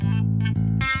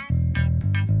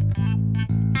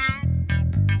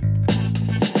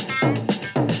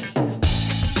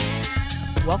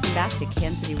welcome back to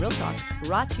Kansas City Real Talk,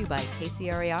 brought to you by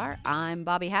KCRAR. I'm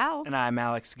Bobby Howe. And I'm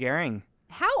Alex Gehring.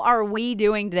 How are we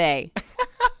doing today?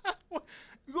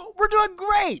 We're doing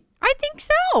great. I think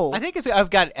so. I think I've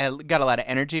got a lot of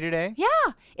energy today. Yeah.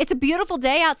 It's a beautiful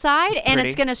day outside, and pretty.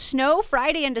 it's going to snow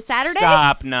Friday into Saturday.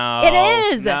 Stop, no.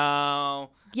 It is.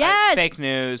 No. Yes. Fake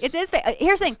news. It is fake.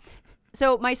 Here's the thing.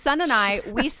 So my son and I,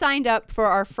 we signed up for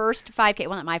our first 5K.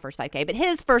 Well, not my first 5K, but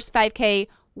his first 5K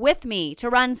with me to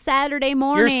run Saturday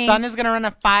morning. Your son is going to run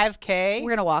a 5K?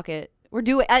 We're going to walk it. We're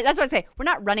doing. That's what I say. We're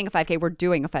not running a 5K. We're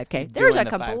doing a 5K. There's a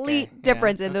complete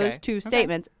difference in those two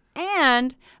statements.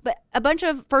 But a bunch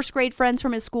of first grade friends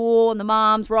from his school and the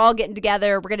moms, we're all getting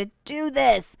together. We're going to do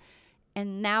this.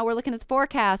 And now we're looking at the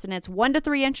forecast, and it's 1 to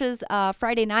 3 inches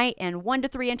Friday night and 1 to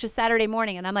 3 inches Saturday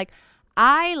morning. And I'm like,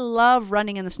 I love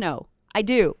running in the snow. I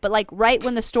do. But like right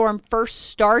when the storm first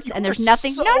starts and there's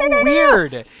nothing. So no.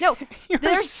 weird. No.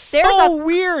 There's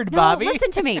weird, No, Bobby.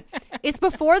 listen to me. It's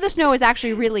before the snow is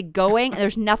actually really going. And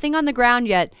there's nothing on the ground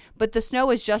yet, but the snow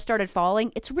has just started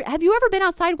falling. Have you ever been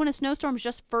outside when a snowstorm is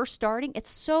just first starting? It's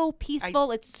so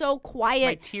peaceful. It's so quiet.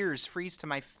 My tears freeze to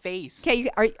my face. Okay,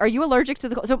 are you allergic to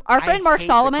the cold? So our friend Mark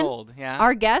Solomon,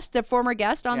 our guest, the former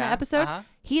guest on the episode,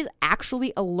 he's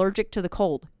actually allergic to the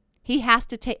cold. He has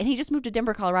to take, and he just moved to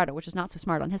Denver, Colorado, which is not so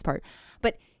smart on his part.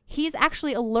 But he's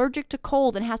actually allergic to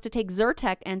cold and has to take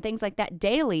Zyrtec and things like that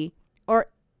daily, or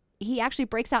he actually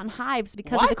breaks out in hives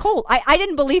because of the cold. I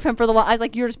didn't believe him for the long. I was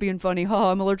like, you're just being funny.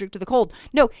 I'm allergic to the cold.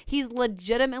 No, he's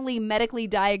legitimately medically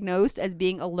diagnosed as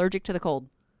being allergic to the cold.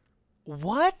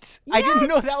 What? Yes. I didn't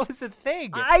know that was a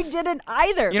thing. I didn't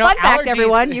either. You know, Fun fact, allergies-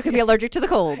 everyone, you can be allergic to the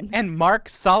cold. And Mark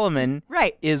Solomon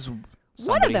is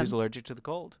somebody them. who's allergic to the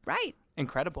cold. Right.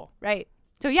 Incredible. Right.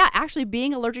 So yeah, actually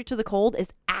being allergic to the cold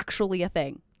is actually a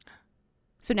thing.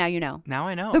 So now you know. Now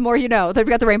I know. The more you know. They've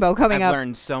got the rainbow coming up. I've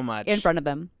learned so much in front of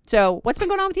them. So what's been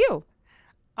going on with you?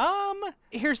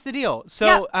 Here's the deal.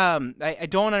 So I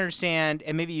don't understand,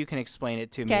 and maybe you can explain it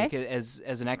to me as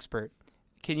an expert.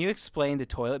 Can you explain the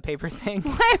toilet paper thing?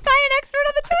 Why am I an expert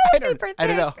on the toilet paper thing? I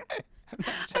don't know.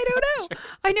 I don't know.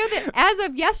 I know that as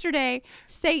of yesterday,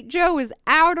 St. Joe is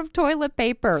out of toilet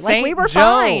paper. Like we were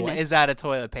fine. St. Joe is out of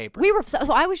toilet paper. So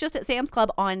I was just at Sam's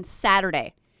Club on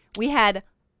Saturday. We had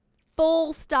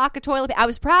full stock of toilet paper. I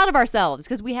was proud of ourselves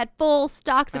because we had full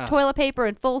stocks of toilet paper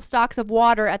and full stocks of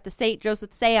water at the St.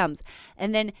 Joseph Sam's.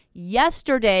 And then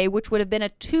yesterday, which would have been a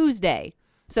Tuesday,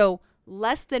 so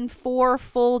less than 4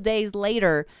 full days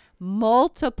later,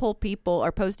 multiple people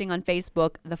are posting on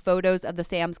Facebook the photos of the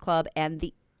Sam's Club and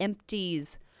the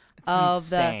empties of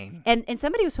insane. And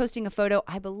somebody was posting a photo,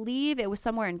 I believe it was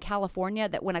somewhere in California,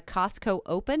 that when a Costco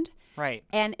opened. Right.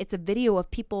 And it's a video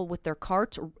of people with their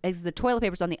carts as the toilet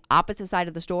paper's on the opposite side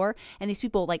of the store. And these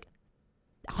people, like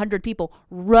 100 people,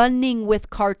 running with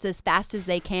carts as fast as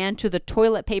they can to the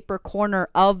toilet paper corner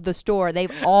of the store.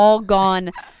 They've all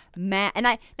gone mad. And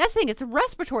that's the thing. It's a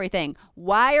respiratory thing.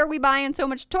 Why are we buying so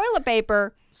much toilet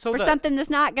paper for something that's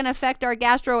not going to affect our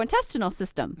gastrointestinal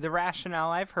system? The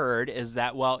rationale I've heard is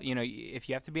that, well, you know, if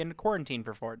you have to be in quarantine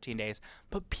for 14 days,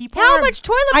 but people How much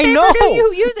toilet paper do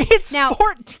you use? It's now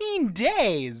 14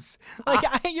 days. Like,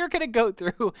 you're going to go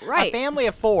through, a family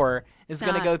of 4 is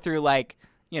going to go through, like,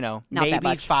 you know,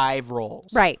 maybe 5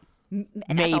 rolls. Right. Maybe.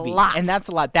 That's a lot. And that's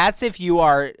a lot. That's if you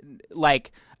are,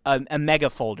 like, a mega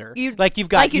folder. You've got drink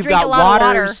a lot of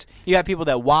water. You got people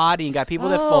that wad, and you got people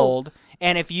that fold.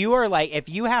 And if you are if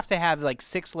you have to have like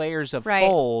 6 layers of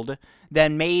fold,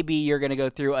 then maybe you're going to go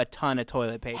through a ton of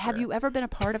toilet paper. Have you ever been a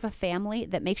part of a family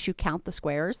that makes you count the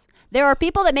squares? There are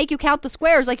people that make you count the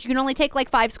squares. Like you can only take like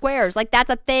 5 squares. Like that's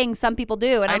a thing some people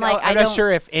do. And I'm not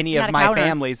sure if any of my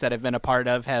families that I've been a part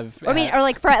of have. I mean, or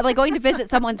like going to visit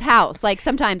someone's house. Like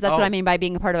sometimes that's what I mean by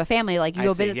being a part of a family. Like you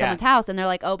go visit someone's house and they're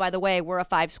like, oh, by the way, we're a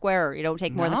 5 square. You don't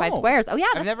take more than 5 squares. Oh yeah,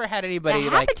 I've never had anybody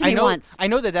that like. happened to me once. I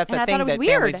know that's a thing that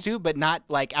families do, but not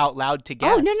like out loud to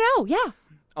guests. Oh no, yeah.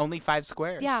 Only 5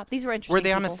 squares. Yeah, these were interesting. Were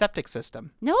they on a people. septic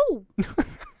system? No.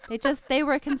 They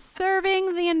were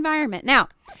conserving the environment. Now,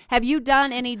 have you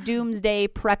done any doomsday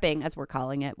prepping, as we're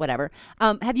calling it, whatever?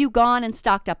 Have you gone and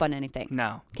stocked up on anything?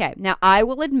 No. Okay. Now, I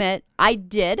will admit I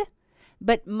did,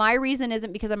 but my reason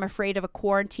isn't because I'm afraid of a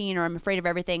quarantine or I'm afraid of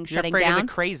everything shutting down. You're afraid of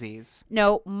the crazies.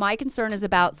 No, my concern is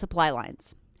about supply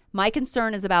lines. My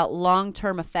concern is about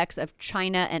long-term effects of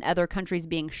China and other countries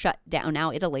being shut down, now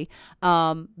Italy,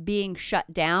 being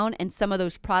shut down, and some of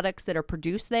those products that are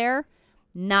produced there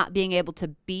not being able to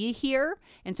be here.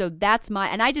 And so that's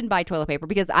and I didn't buy toilet paper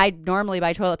because I normally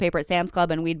buy toilet paper at Sam's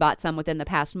Club, and we'd bought some within the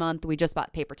past month. We just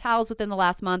bought paper towels within the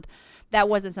last month. That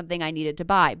wasn't something I needed to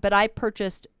buy, but I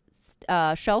purchased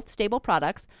shelf-stable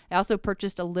products. I also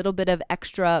purchased a little bit of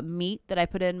extra meat that I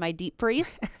put in my deep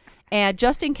freeze. And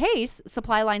just in case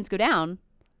supply lines go down.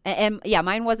 And yeah,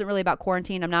 mine wasn't really about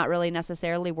quarantine. I'm not really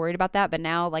necessarily worried about that. But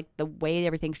now, like, the way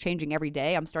everything's changing every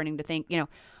day, I'm starting to think,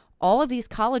 all of these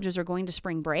colleges are going to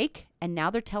spring break. And now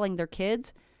they're telling their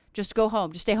kids, just go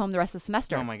home. Just stay home the rest of the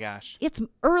semester. Oh, my gosh. It's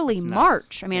early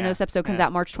March. I mean, I know this episode comes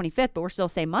out March 25th, but we're still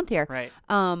the same month here. Right.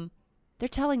 They're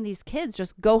telling these kids,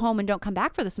 just go home and don't come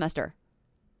back for the semester.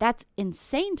 That's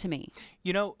insane to me.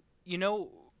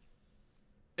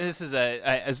 This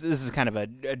is kind of a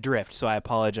drift, so I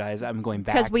apologize. I'm going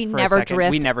back because we for never a second.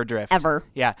 drift. We never drift ever.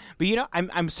 Yeah, but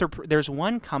I'm there's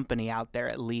one company out there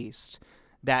at least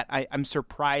that I'm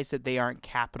surprised that they aren't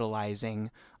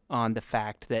capitalizing on the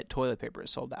fact that toilet paper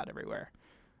is sold out everywhere,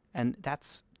 and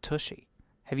that's Tushy.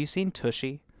 Have you seen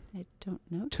Tushy? I don't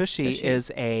know. Tushy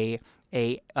is a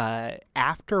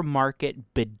aftermarket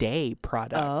bidet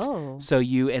product. Oh. So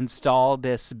you install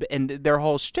this, and their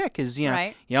whole shtick is,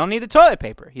 right. You don't need the toilet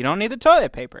paper. You don't need the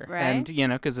toilet paper. Right. And,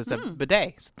 because it's a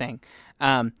bidet thing.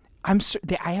 I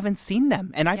haven't seen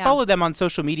them. And I follow them on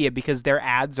social media because their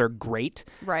ads are great.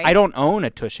 Right. I don't own a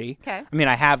Tushy. Okay. I mean,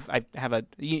 I have a,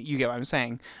 you get what I'm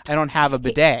saying. I don't have a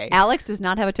bidet. Alex does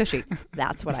not have a Tushy.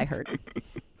 That's what I heard.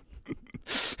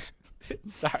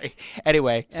 Sorry.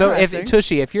 Anyway, so if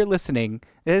Tushy, if you're listening,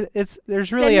 there's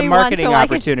really a marketing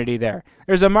opportunity there.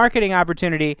 There's a marketing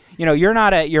opportunity. You're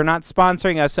not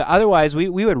sponsoring us. So otherwise, we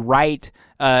would write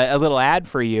a little ad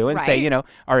for you and say,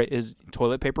 is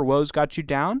toilet paper woes got you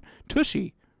down?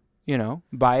 Tushy,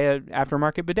 buy a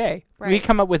aftermarket bidet. Right. We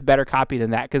come up with better copy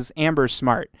than that because Amber's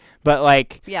smart. But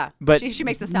but she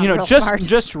makes it sound real smart.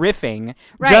 just riffing,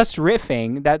 right. Just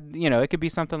riffing. That it could be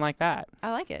something like that.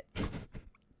 I like it.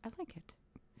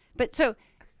 But so,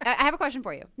 I have a question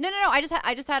for you. No. I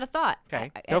just had a thought.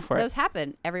 Okay, go for it. Those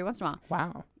happen every once in a while.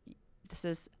 Wow. This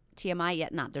is TMI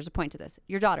yet not. There's a point to this.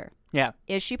 Your daughter. Yeah.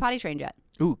 Is she potty trained yet?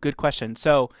 Ooh, good question.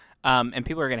 So, and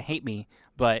people are gonna hate me,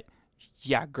 but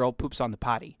yeah, girl poops on the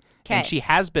potty. Okay. And she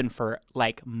has been for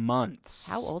like months.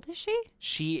 How old is she?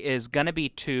 She is gonna be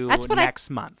 2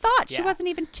 next month. Thought she wasn't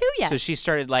even 2 yet. So she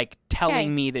started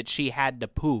telling me that she had to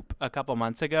poop a couple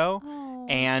months ago. Oh.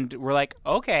 And we're like,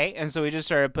 okay. And so we just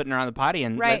started putting her on the potty,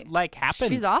 and it happened.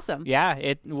 She's awesome. Yeah,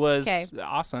 it was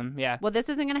awesome. Yeah. Well, this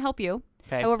isn't going to help you.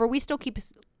 Okay. However, we still keep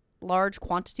large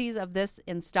quantities of this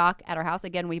in stock at our house.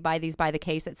 Again, we buy these by the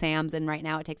case at Sam's, and right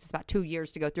now it takes us about 2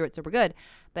 years to go through it, so we're good.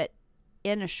 But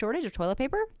in a shortage of toilet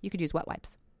paper, you could use wet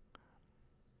wipes.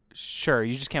 Sure,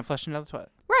 you just can't flush another toilet.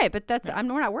 Right, but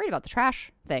we're not worried about the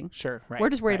trash thing. Sure, right.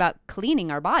 We're just worried about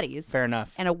cleaning our bodies. Fair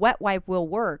enough. And a wet wipe will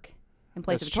work in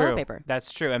place of toilet paper.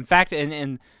 That's true. In fact,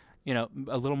 and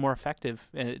a little more effective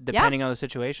depending on the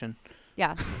situation.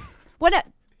 Yeah. What?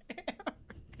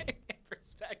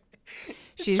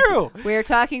 It's true. We're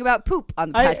talking about poop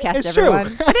on the podcast, everyone.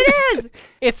 True. But it is.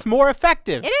 It's more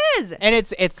effective. It is. And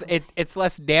it's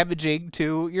less damaging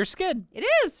to your skin. It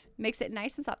is. Makes it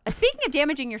nice and soft. Speaking of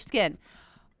damaging your skin,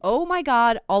 oh my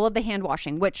God, all of the hand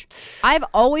washing, which I've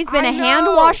always been a hand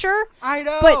washer. I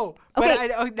know.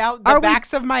 But now the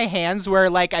backs of my hands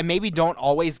where I maybe don't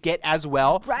always get as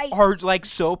well are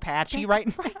so patchy right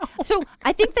now. So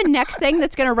I think the next thing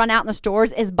that's going to run out in the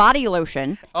stores is body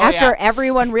lotion after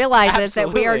everyone realizes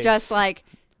that we are just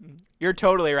You're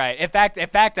totally right. In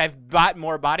fact, I've bought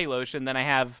more body lotion than I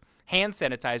have hand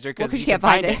sanitizer because you can't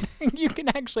find it. You can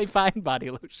actually find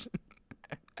body lotion.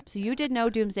 So you did no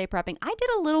doomsday prepping. I did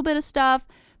a little bit of stuff,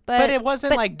 but it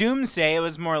wasn't like doomsday. It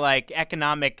was more like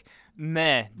economic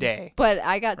meh day. But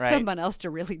I got someone else to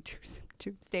really do some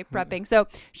doomsday prepping. So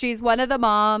she's one of the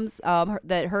moms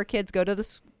that her kids go to the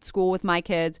school with my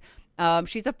kids.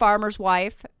 She's a farmer's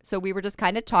wife, so we were just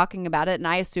kind of talking about it, and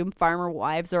I assume farmer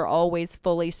wives are always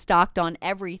fully stocked on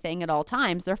everything at all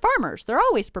times. They're farmers. They're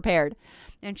always prepared.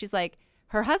 And she's like,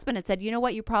 her husband had said, you know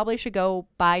what, you probably should go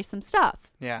buy some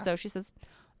stuff. Yeah. So she says,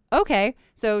 okay.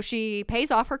 So she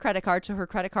pays off her credit card, so her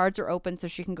credit cards are open so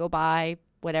she can go buy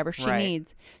whatever she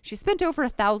needs. She spent over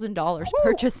 $1,000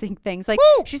 purchasing things.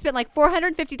 She spent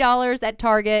 $450 at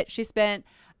Target. She spent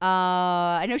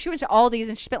I know she went to Aldi's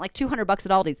and she spent $200 at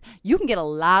Aldi's. You can get a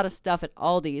lot of stuff at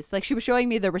Aldi's. She was showing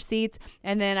me the receipts,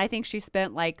 and then I think she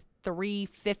spent $350,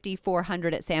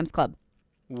 $400 at Sam's Club.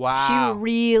 Wow. She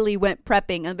really went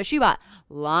prepping, but she bought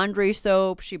laundry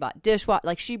soap, she bought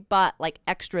dishwasher, she bought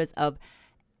extras of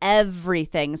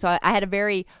everything. So I had a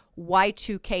very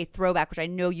Y2K throwback, which I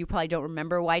know you probably don't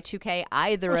remember Y2K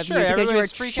either of sure, you because you were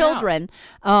children.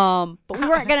 But we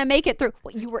weren't going to make it through.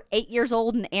 You were 8 years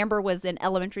old and Amber was in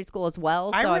elementary school as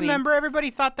well. So, I remember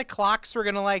everybody thought the clocks were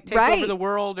going to like take over the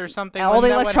world or something. All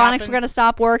the electronics were going to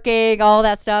stop working, all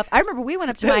that stuff. I remember we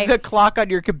went up to the clock on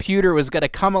your computer was going to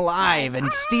come alive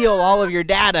and steal all of your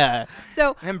data.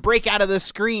 And break out of the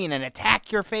screen and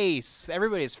attack your face.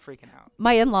 Everybody's freaking out.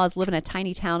 My in-laws live in a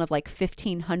tiny town of like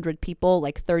 1,500 people,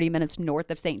 like 30 minutes north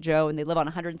of St. Joe, and they live on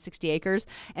 160 acres.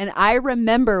 And I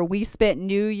remember we spent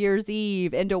New Year's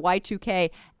Eve into Y2K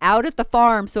out at the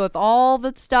farm. So if all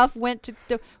the stuff went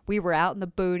to, we were out in the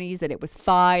boonies and it was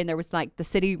fine. There was like the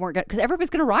city weren't going to, because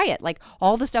everybody's going to riot. Like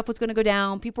all the stuff was going to go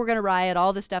down. People were going to riot,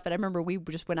 all this stuff. And I remember we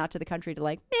just went out to the country to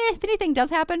like, if anything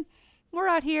does happen, we're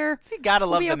out here. You gotta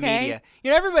love the media.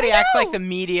 You know, everybody acts like the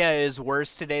media is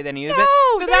worse today than you. No,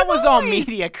 but that was all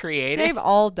media created. They've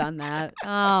all done that.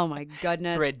 Oh my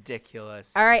goodness. It's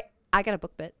ridiculous. All right, I got a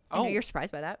book bit. I know you're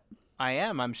surprised by that. I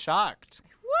am. I'm shocked.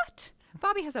 What?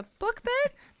 Bobby has a book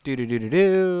bit?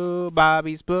 Do.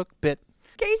 Bobby's book bit.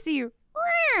 Casey.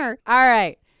 All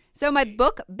right. So my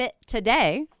book bit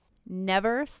today,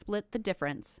 Never Split the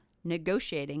Difference.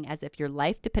 Negotiating as if your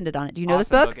life depended on it. Do you know this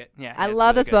book? Yeah, I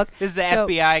love this book. This is the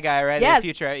FBI guy, right? Yes.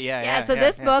 The future. So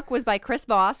this book was by Chris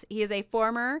Voss. He is a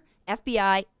former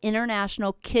FBI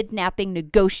international kidnapping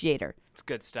negotiator. It's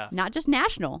good stuff. Not just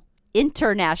national,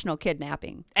 international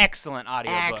kidnapping. Excellent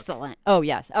audiobook. Excellent. Oh,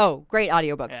 yes. Oh, great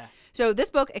audiobook. Yeah. So this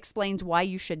book explains why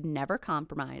you should never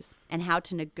compromise and how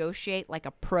to negotiate like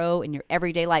a pro in your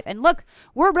everyday life. And look,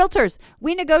 we're realtors.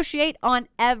 We negotiate on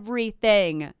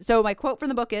everything. So my quote from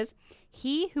the book is,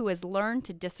 "He who has learned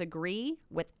to disagree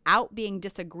without being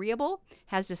disagreeable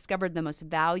has discovered the most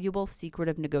valuable secret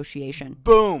of negotiation."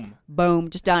 Boom.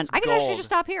 Just done. That's I can gold. actually just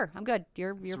stop here. I'm good.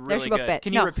 There's really your book good. bit.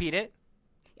 Can you repeat it?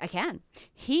 I can.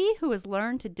 He who has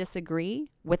learned to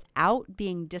disagree without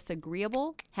being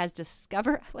disagreeable has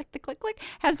discovered, I like the click,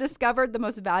 has discovered the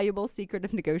most valuable secret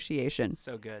of negotiation.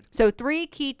 So good. So 3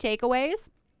 key takeaways.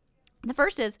 The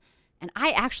first is, and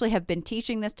I actually have been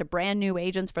teaching this to brand new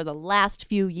agents for the last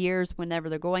few years whenever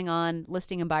they're going on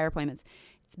listing and buyer appointments.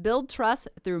 It's build trust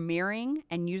through mirroring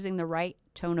and using the right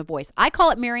tone of voice. I call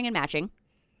it mirroring and matching.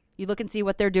 You look and see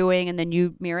what they're doing, and then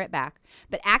you mirror it back.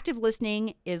 But active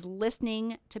listening is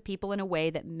listening to people in a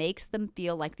way that makes them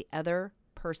feel like the other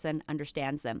person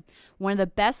understands them. One of the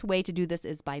best way to do this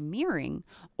is by mirroring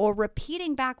or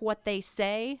repeating back what they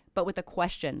say, but with a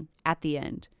question at the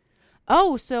end.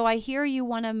 "Oh, so I hear you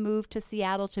want to move to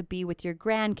Seattle to be with your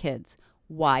grandkids.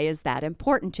 Why is that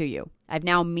important to you?" I've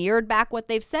now mirrored back what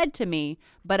they've said to me,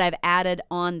 but I've added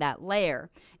on that layer.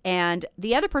 And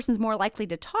the other person's more likely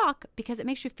to talk because it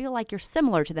makes you feel like you're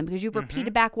similar to them because you've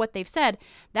repeated back what they've said.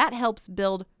 That helps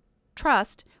build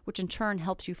trust, which in turn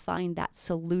helps you find that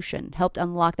solution, helped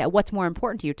unlock that. What's more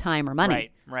important to you, time or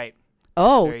money? Right.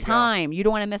 Oh, time. You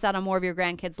don't want to miss out on more of your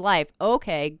grandkids' life.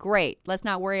 Okay, great. Let's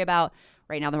not worry about,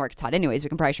 right now the market's hot anyways. We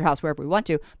can price your house wherever we want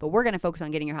to, but we're going to focus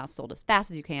on getting your house sold as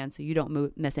fast as you can so you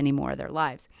don't miss any more of their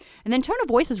lives. And then tone of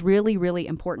voice is really, really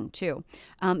important too.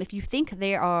 If you think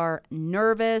they are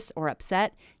nervous or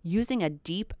upset, using a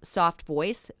deep, soft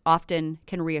voice often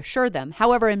can reassure them.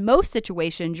 However, in most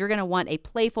situations, you're going to want a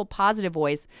playful, positive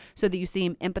voice so that you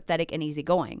seem empathetic and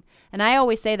easygoing. And I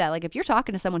always say that, like if you're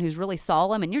talking to someone who's really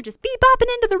solemn and you're just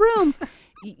bebopping into the room,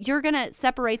 you're going to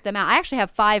separate them out. I actually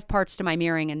have 5 parts to my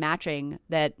mirroring and matching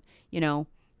that,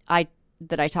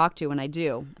 I talk to when I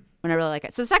do, when I really like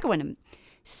it. So the second one,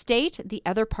 state the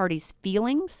other party's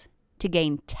feelings to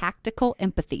gain tactical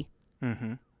empathy.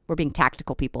 Mm-hmm. We're being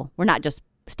tactical people. We're not just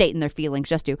stating their feelings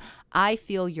just to, I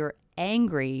feel you're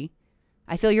angry.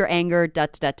 I feel your anger,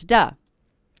 da-da-da-da-da.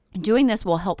 Doing this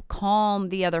will help calm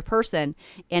the other person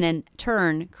and in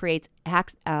turn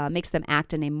makes them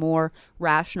act in a more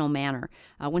rational manner.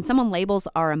 When someone labels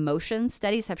our emotions,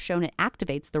 studies have shown it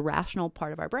activates the rational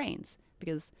part of our brains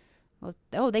because,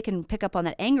 they can pick up on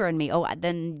that anger in me.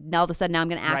 Then all of a sudden now I'm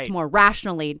going to act more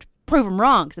rationally to prove them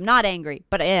wrong because I'm not angry,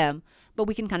 but I am. But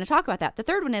we can kind of talk about that. The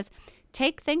third one is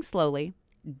take things slowly.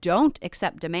 Don't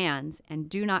accept demands and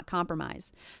do not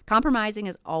compromise. Compromising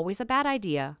is always a bad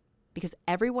idea, because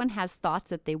everyone has thoughts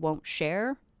that they won't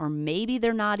share or maybe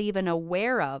they're not even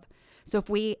aware of. So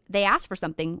if they ask for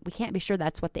something, we can't be sure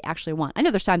that's what they actually want. I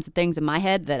know there's times of things in my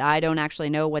head that I don't actually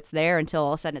know what's there until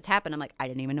all of a sudden it's happened. I'm like, I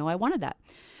didn't even know I wanted that.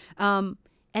 And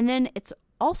then it's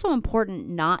also important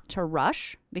not to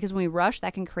rush, because when we rush,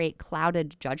 that can create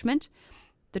clouded judgment.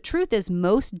 The truth is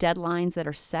most deadlines that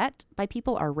are set by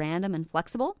people are random and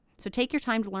flexible. So take your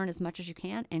time to learn as much as you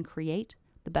can and create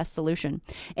the best solution.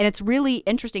 And it's really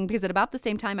interesting because at about the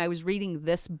same time I was reading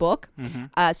this book.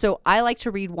 So I like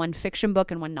to read one fiction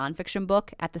book and one nonfiction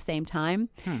book at the same time.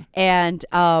 And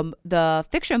the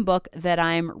fiction book that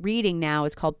I'm reading now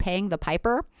is called Paying the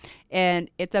Piper. And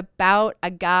it's about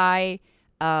a guy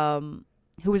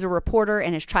who is a reporter,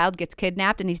 and his child gets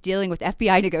kidnapped, and he's dealing with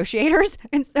FBI negotiators.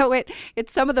 And so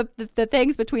it's some of the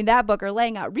things between that book are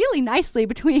laying out really nicely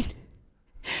between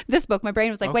this book. My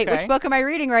brain was like, wait, which book am I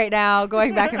reading right now?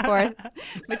 Going back and forth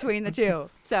between the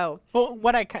two. So, well,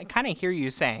 what I kind of hear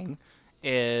you saying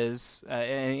is,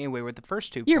 anyway, with the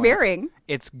first two you're points, mirroring.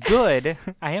 It's good.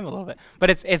 I am a little bit,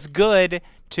 but it's good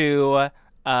to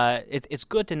it's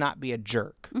good to not be a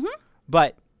jerk,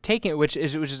 but taking it, which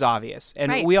is obvious,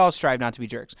 and we all strive not to be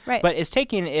jerks, but it's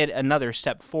taking it another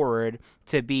step forward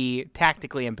to be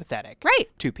tactically empathetic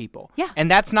to people.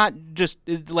 And that's not just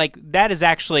like, that is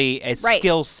actually a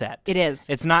skill set. It is.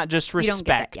 It's not just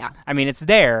respect. I mean, it's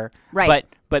there,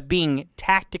 but being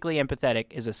tactically empathetic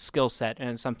is a skill set,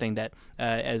 and it's something that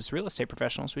as real estate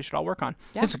professionals we should all work on.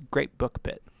 It's a great book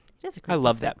bit. It is a great I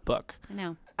love that book. I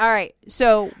know. All right,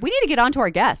 so we need to get on to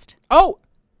our guest. Oh,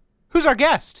 who's our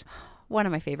guest? One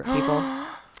of my favorite people.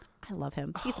 I love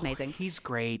him. He's amazing. He's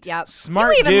great. Yep.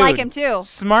 Smart dude. You even like him too.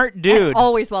 Smart dude. And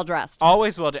always well dressed.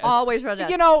 Always well dressed. Always well dressed.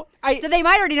 You know, so they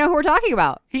might already know who we're talking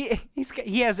about. He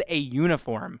has a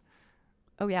uniform.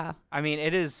 Oh yeah. I mean,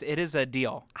 it is a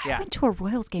deal. I went to a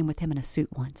Royals game with him in a suit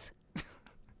once.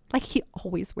 Like, he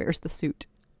always wears the suit.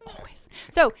 Always.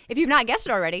 So, if you've not guessed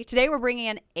it already, today we're bringing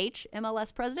in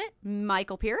MLS president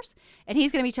Michael Pierce, and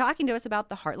he's going to be talking to us about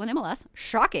the Heartland MLS,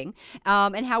 shocking,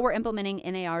 and how we're implementing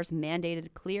NAR's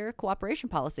mandated clear cooperation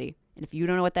policy. And if you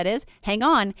don't know what that is, hang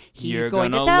on. He's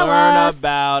going to tell us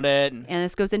about it. And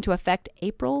this goes into effect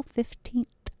April 15th.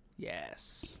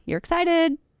 Yes. You're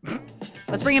excited?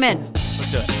 Let's bring him in.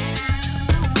 Let's do it.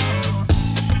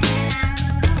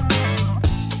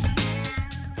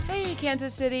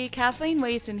 Kansas City, Kathleen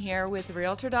Wason here with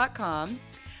Realtor.com.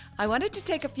 I wanted to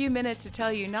take a few minutes to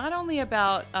tell you not only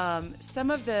about some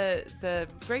of the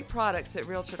great products that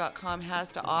Realtor.com has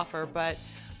to offer, but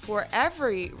for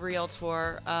every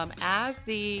Realtor, as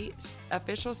the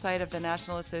official site of the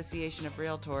National Association of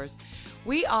Realtors,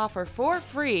 we offer for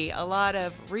free a lot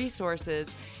of resources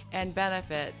and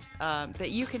benefits that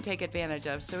you can take advantage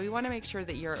of. So we want to make sure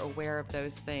that you're aware of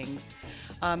those things.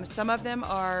 Some of them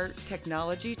are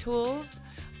technology tools.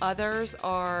 Others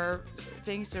are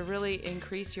things to really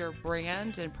increase your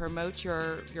brand and promote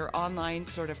your online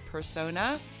sort of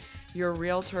persona, your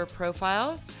realtor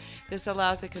profiles. This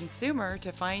allows the consumer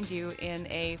to find you in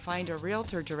a Find a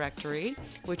Realtor directory,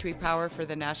 which we power for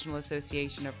the National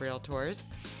Association of Realtors.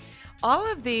 All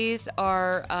of these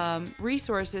are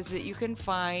resources that you can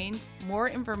find more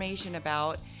information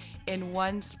about in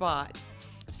one spot.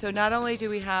 So not only do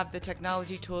we have the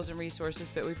technology tools and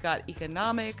resources, but we've got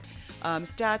economic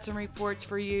stats and reports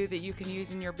for you that you can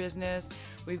use in your business.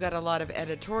 We've got a lot of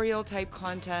editorial type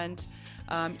content.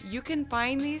 You can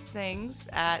find these things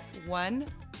at one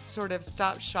sort of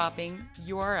stop shopping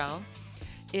URL.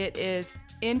 It is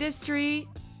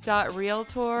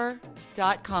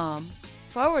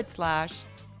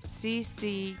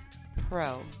industry.realtor.com/CC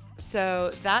Pro.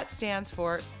 So that stands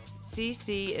for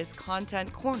CC is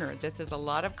Content Corner. This is a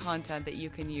lot of content that you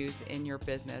can use in your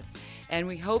business, and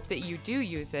we hope that you do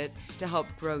use it to help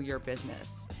grow your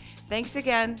business. Thanks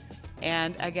again,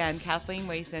 and again, Kathleen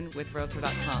Wason with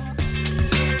Realtor.com.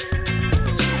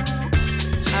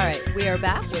 All right, we are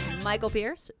back with Michael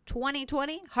Pierce,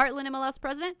 2020 Heartland MLS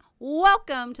president.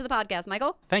 Welcome to the podcast,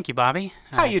 Michael. Thank you, Bobby.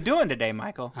 How you doing today,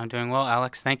 Michael? I'm doing well,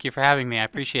 Alex. Thank you for having me. I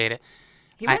appreciate it.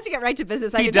 He wants to get right to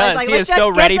business. He does. He is so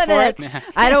ready for it.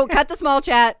 I don't cut the small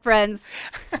chat, friends.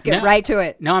 Let's get right to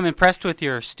it. No, I'm impressed with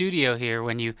your studio here.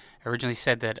 When you originally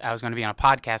said that I was going to be on a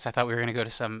podcast, I thought we were going to go to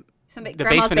the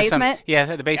basement of some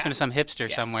the basement of some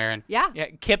hipster somewhere. And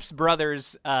Kip's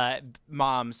brother's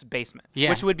mom's basement,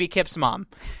 which would be Kip's mom,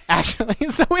 actually.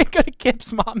 So we go to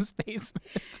Kip's mom's basement.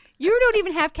 You don't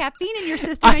even have caffeine in your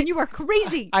system, and you are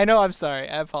crazy. I know. I'm sorry.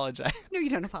 I apologize. No, you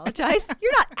don't apologize.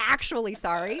 You're not actually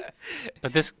sorry.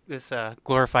 But this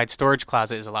glorified storage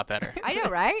closet is a lot better. I know,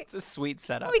 right? It's a sweet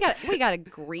setup. Well, we got a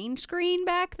green screen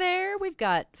back there. We've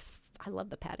got. I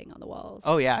love the padding on the walls.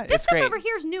 Oh yeah, this it's stuff great. Over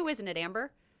here is new, isn't it, Amber?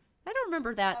 I don't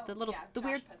remember that. The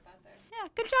weird. Yeah,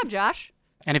 good job, Josh.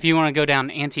 And if you want to go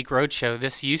down Antique Roadshow,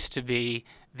 this used to be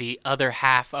the other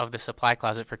half of the supply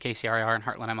closet for KCRR and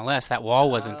Heartland MLS. That wall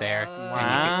wasn't there,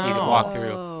 and you could walk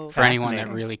through for anyone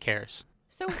that really cares.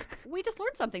 So we just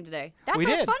learned something today. That's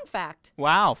our fun fact.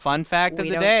 Wow, fun fact of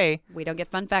the day. We don't get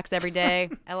fun facts every day.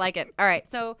 I like it. All right,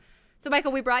 so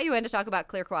Michael, we brought you in to talk about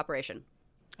clear cooperation.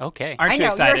 Okay. Aren't you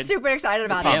excited? I know, you're super excited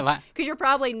about it. Because you're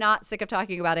probably not sick of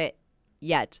talking about it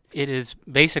yet. It is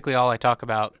basically all I talk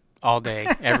about all day,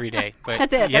 every day. But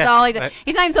that's it. Yes, that's all he does.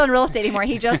 He's not even selling real estate anymore.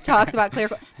 He just talks about clear.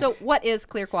 So what is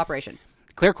clear cooperation?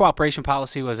 Clear cooperation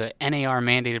policy was a NAR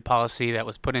mandated policy that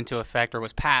was put into effect or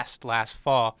was passed last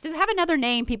fall. Does it have another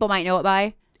name people might know it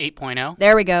by? 8.0.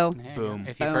 There we go. Boom.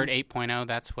 If you've heard 8.0,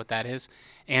 that's what that is.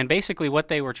 And basically what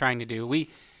they were trying to do,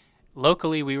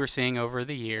 locally we were seeing over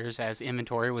the years as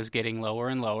inventory was getting lower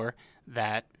and lower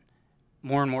that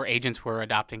more and more agents were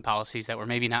adopting policies that were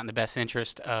maybe not in the best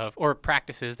interest of, or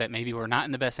practices that maybe were not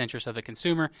in the best interest of the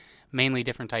consumer, mainly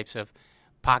different types of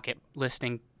pocket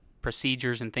listing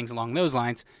procedures and things along those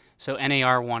lines. So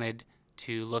NAR wanted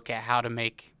to look at how to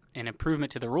make an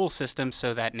improvement to the rule system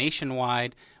so that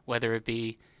nationwide, whether it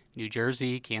be New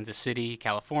Jersey, Kansas City,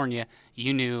 California,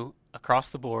 you knew across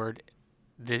the board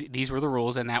these were the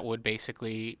rules, and that would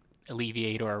basically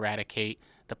alleviate or eradicate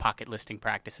the pocket listing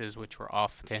practices, which were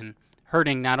often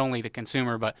hurting not only the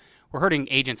consumer, but were hurting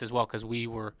agents as well, because we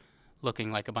were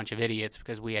looking like a bunch of idiots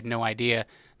because we had no idea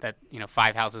that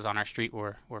 5 houses on our street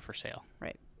were for sale.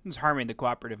 Right. It was harming the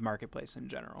cooperative marketplace in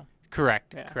general.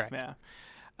 Correct. Yeah, correct. Yeah.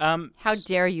 How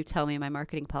dare you tell me my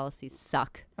marketing policies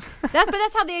suck?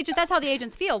 That's how the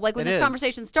agents feel. Like when this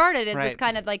conversation started, it was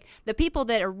kind of like the people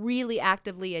that are really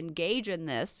actively engaged in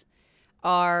this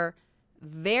are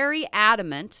very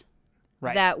adamant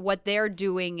that what they're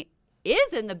doing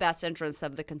is in the best interest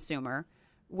of the consumer,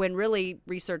 when really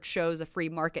research shows a free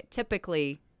market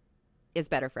typically is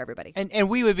better for everybody. And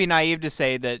we would be naive to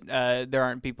say that there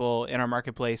aren't people in our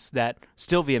marketplace that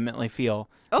still vehemently feel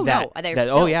there are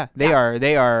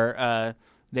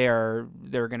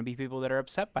going to be people that are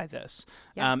upset by this.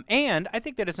 Yeah. And I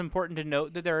think that it's important to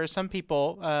note that there are some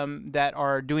people that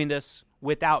are doing this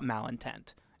without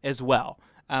malintent as well.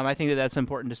 I think that that's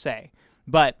important to say.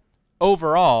 But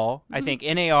overall, I think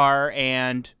NAR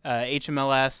and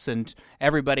HMLS and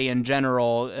everybody in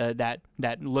general that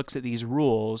looks at these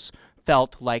rules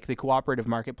felt like the cooperative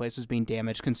marketplace was being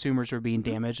damaged, consumers were being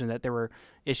damaged, and that there were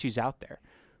issues out there.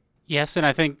 Yes, and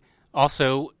I think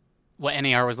also what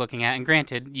NAR was looking at, and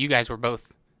granted, you guys were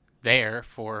both there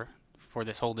for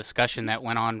this whole discussion that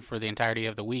went on for the entirety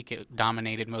of the week. It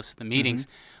dominated most of the meetings.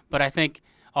 But I think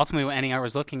ultimately what NAR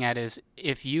was looking at is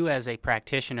if you as a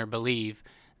practitioner believe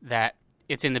that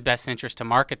it's in the best interest to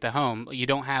market the home, you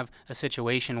don't have a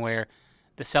situation where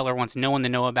the seller wants no one to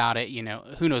know about it.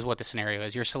 Who knows what the scenario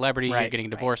is. You're a celebrity, you're getting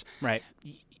divorced. Right.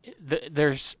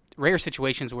 There's rare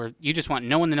situations where you just want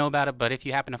no one to know about it, but if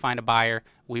you happen to find a buyer,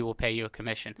 we will pay you a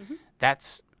commission.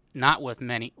 That's not what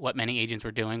many agents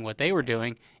were doing. What they were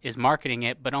doing is marketing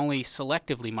it, but only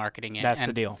selectively marketing it. That's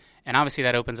the deal. And obviously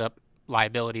that opens up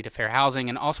liability to fair housing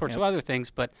and all sorts of other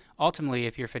things. But ultimately,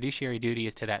 if your fiduciary duty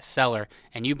is to that seller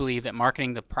and you believe that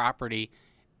marketing the property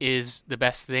is the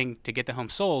best thing to get the home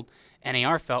sold,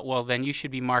 NAR felt, well, then you should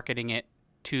be marketing it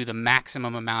to the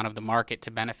maximum amount of the market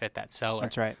to benefit that seller.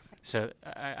 That's right. So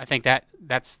I think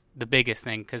that's the biggest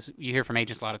thing, because you hear from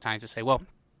agents a lot of times to say, well,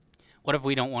 what if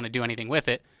we don't want to do anything with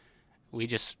it? We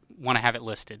just want to have it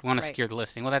listed. We want to secure the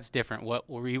listing. Well, that's different. What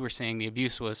we were seeing, the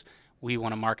abuse was we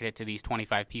want to market it to these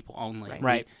 25 people only.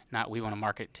 Right. We want to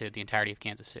market it to the entirety of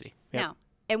Kansas City. Yep. Now,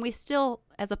 and we still,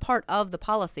 as a part of the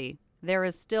policy, there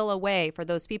is still a way for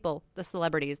those people, the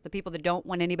celebrities, the people that don't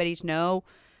want anybody to know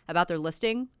about their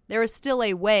listing, there is still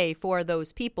a way for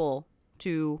those people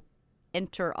to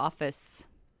enter office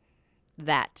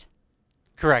that.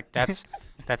 Correct.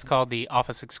 That's called the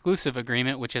office exclusive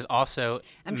agreement, which is also...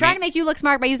 I'm trying to make you look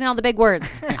smart by using all the big words.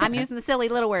 I'm using the silly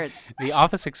little words. The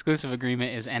office exclusive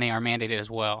agreement is NAR mandated as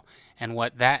well. And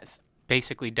what that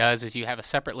basically does is you have a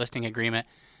separate listing agreement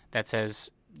that says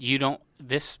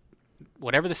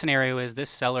whatever the scenario is, this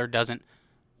seller doesn't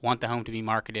want the home to be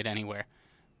marketed anywhere.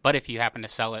 But if you happen to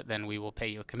sell it, then we will pay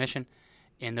you a commission.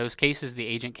 In those cases, the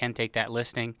agent can take that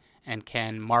listing and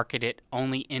can market it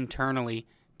only internally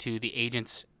to the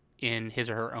agents in his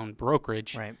or her own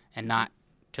brokerage, and not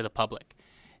to the public.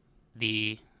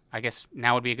 I guess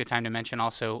now would be a good time to mention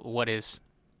also what is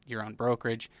your own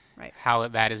brokerage. Right. How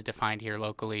that is defined here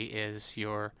locally is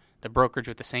the brokerage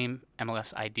with the same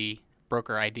MLS ID,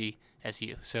 broker ID as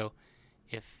you. So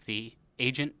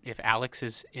if Alex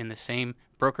is in the same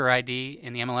broker ID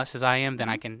in the MLS as I am, then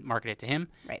I can market it to him.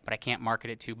 Right. But I can't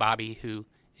market it to Bobby, who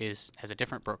has a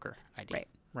different broker ID.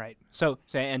 Right. So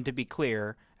and to be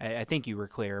clear, I think you were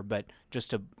clear, but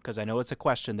because I know it's a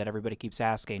question that everybody keeps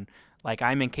asking, like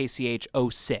I'm in KCH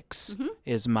 06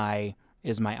 is my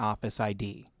office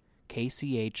ID.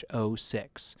 KCH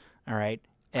 06. All right.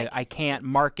 Right. I can't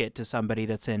market to somebody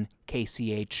that's in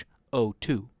KCH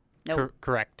 02. Nope.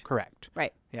 Correct. Correct.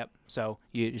 Right. Yep. So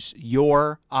use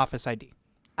your office ID.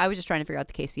 I was just trying to figure out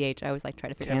the KCH. I always like try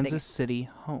to figure out Kansas City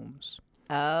Homes.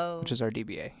 Oh. Which is our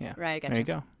DBA. Yeah. Right. I got there you. You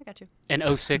go. I got you.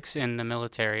 An 06 in the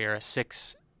military, or a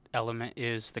 6 element,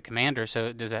 is the commander.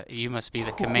 So does that? You must be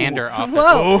the commander office.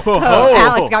 Whoa! Oh,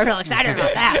 Alex got real excited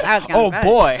about that. That was kind of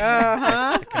boy!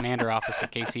 The commander office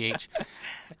of KCH.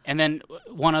 And then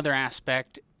one other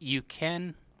aspect, you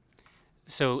can.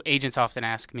 So agents often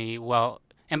ask me, well,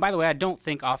 and by the way, I don't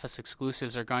think office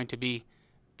exclusives are going to be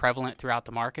prevalent throughout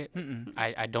the market.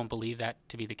 I don't believe that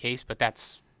to be the case, but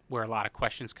that's where a lot of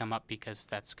questions come up, because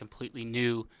that's completely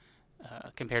new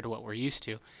compared to what we're used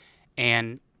to.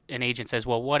 And an agent says,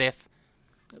 well, what if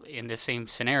in this same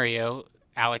scenario,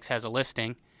 Alex has a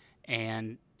listing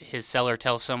and his seller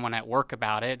tells someone at work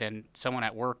about it, and someone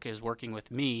at work is working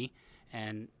with me,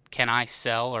 and can I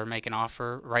sell or make an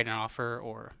offer, write an offer,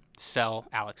 or sell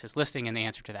Alex's listing? And the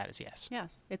answer to that is yes.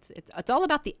 Yes. It's all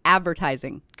about the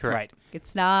advertising. Correct.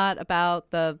 It's not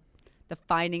about the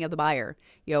finding of the buyer.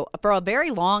 For a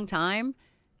very long time,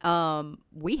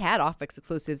 we had office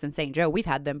exclusives in St. Joe. We've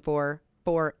had them for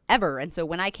forever. And so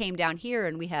when I came down here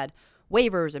and we had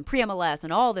waivers and pre-MLS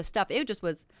and all this stuff, it just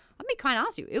was, I'll be kind of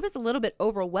honest with you, it was a little bit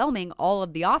overwhelming, all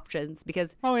of the options,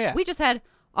 because we just had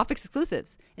office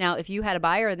exclusives. Now, if you had a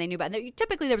buyer and they knew about it,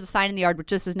 typically there was a sign in the yard, which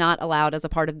just is not allowed as a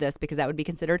part of this because that would be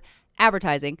considered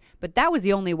advertising. But that was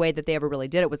the only way that they ever really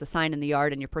did it, was a sign in the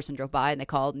yard and your person drove by and they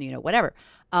called and, whatever.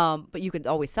 But you could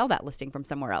always sell that listing from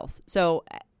somewhere else. So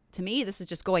to me, this is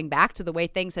just going back to the way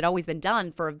things had always been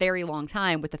done for a very long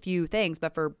time with a few things.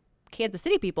 But for Kansas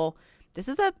City people, this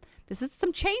is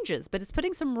some changes, but it's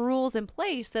putting some rules in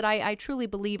place that I truly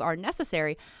believe are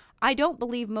necessary. I don't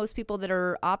believe most people that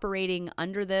are operating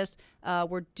under this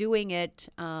were doing it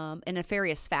in a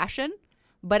nefarious fashion.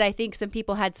 But I think some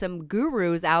people had some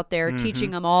gurus out there teaching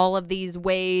them all of these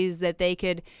ways that they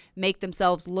could make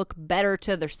themselves look better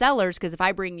to their sellers. Because if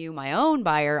I bring you my own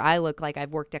buyer, I look like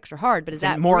I've worked extra hard. But is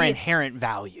that more inherent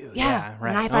value? Yeah, right.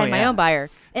 And I find my own buyer.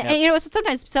 And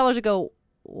sometimes sellers would go,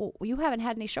 well, you haven't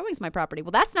had any showings of my property.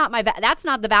 Well, that's not that's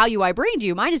not the value I bring to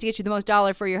you. Mine is to get you the most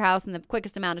dollar for your house in the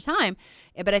quickest amount of time.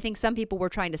 But I think some people were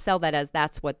trying to sell that as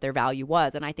that's what their value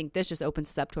was. And I think this just opens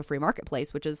us up to a free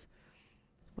marketplace, which is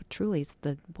what truly is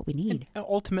what we need. And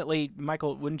ultimately,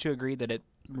 Michael, wouldn't you agree that it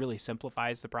really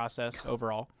simplifies the process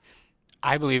overall?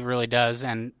 I believe it really does.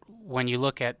 And when you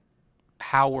look at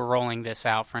how we're rolling this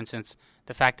out, for instance,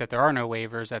 the fact that there are no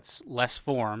waivers, that's less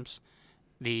forms.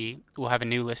 We'll have a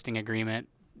new listing agreement,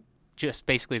 just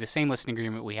basically the same listing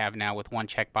agreement we have now, with one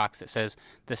checkbox that says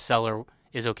the seller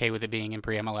is okay with it being in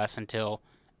pre-MLS until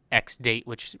X date,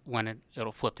 which when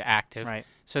it'll flip to active. Right.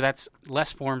 So that's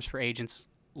less forms for agents,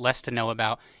 less to know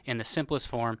about. In the simplest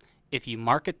form, if you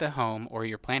market the home or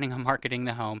you're planning on marketing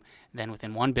the home, then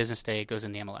within one business day it goes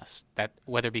in the MLS. That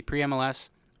whether it be pre-MLS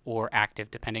or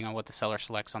active, depending on what the seller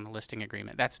selects on the listing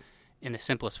agreement. That's in the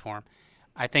simplest form.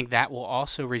 I think that will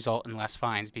also result in less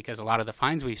fines, because a lot of the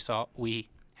fines we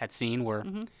had seen were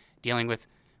dealing with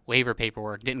waiver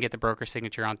paperwork, didn't get the broker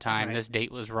signature on time, this date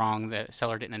was wrong, the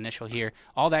seller didn't initial here.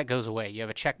 All that goes away. You have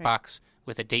a checkbox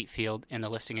with a date field in the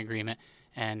listing agreement,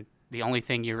 and the only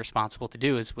thing you're responsible to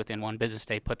do is within one business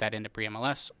day put that into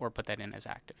pre-MLS or put that in as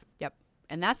active. Yep.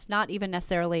 And that's not even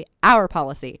necessarily our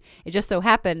policy. It just so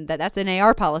happened that that's an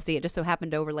AR policy. It just so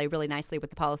happened to overlay really nicely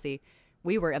with the policy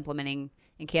we were implementing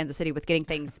in Kansas City with getting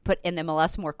things put in the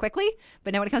MLS more quickly.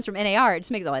 But now when it comes from NAR, it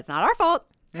just makes it's not our fault.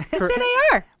 It's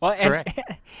NAR. Well, and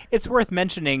it's worth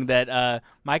mentioning that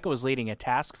Michael was leading a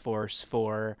task force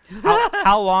for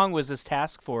how long was this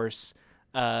task force?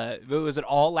 Was it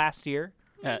all last year?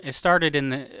 It started in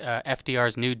the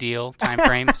FDR's New Deal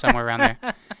timeframe, somewhere around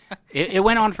there. It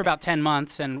went on for about 10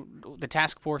 months, and the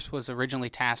task force was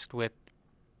originally tasked with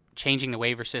changing the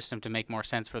waiver system to make more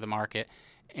sense for the market.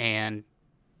 And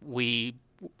we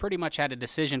pretty much had a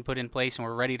decision put in place, and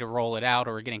we're ready to roll it out,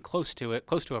 or we're getting close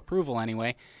to approval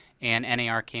anyway. And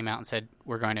NAR came out and said,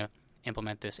 we're going to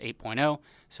implement this 8.0.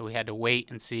 So we had to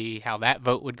wait and see how that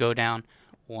vote would go down.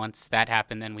 Once that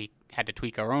happened, then we had to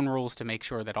tweak our own rules to make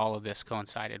sure that all of this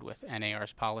coincided with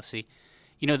NAR's policy.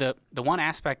 The one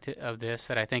aspect of this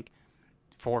that I think,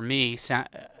 for me,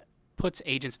 puts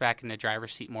agents back in the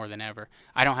driver's seat more than ever.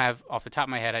 I don't have, off the top of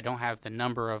my head, I don't have the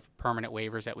number of permanent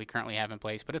waivers that we currently have in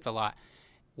place, but it's a lot.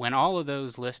 When all of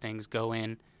those listings go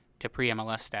in to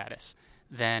pre-MLS status,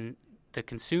 then the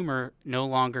consumer no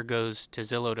longer goes to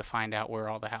Zillow to find out where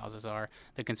all the houses are.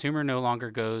 The consumer no longer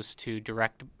goes to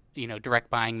direct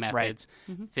buying methods,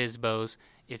 FSBOs.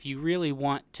 If you really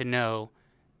want to know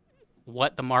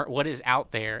what is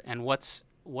out there and what's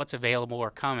available or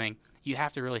coming, you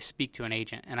have to really speak to an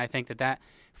agent. And I think that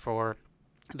for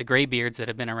the graybeards that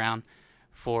have been around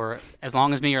for as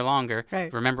long as me or longer,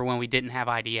 right. remember when we didn't have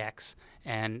IDX,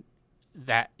 and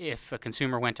that if a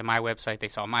consumer went to my website, they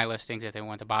saw my listings. If they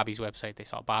went to Bobby's website, they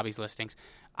saw Bobby's listings.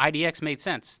 IDX made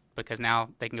sense because now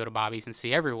they can go to Bobby's and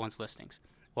see everyone's listings.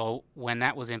 Well, when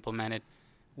that was implemented,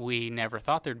 we never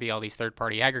thought there'd be all these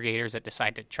third-party aggregators that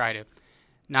decide to try to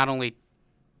not only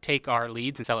take our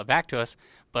leads and sell it back to us,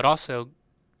 but also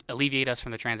alleviate us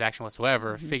from the transaction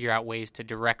whatsoever, figure out ways to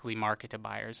directly market to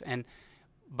buyers. And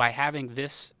by having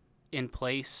this in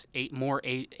place, more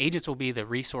agents will be the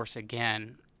resource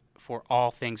again for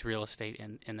all things real estate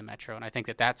in the metro. And I think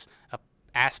that that's an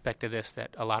aspect of this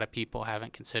that a lot of people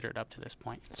haven't considered up to this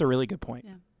point. It's a really good point.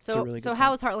 Yeah. So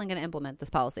how is Heartland going to implement this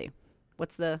policy?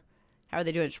 How are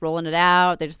they doing? Just rolling it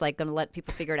out? They're just like going to let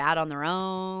people figure it out on their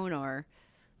own, or?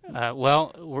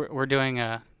 Well, we're doing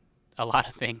a lot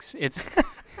of things. It's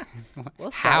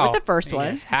we'll start with the first one.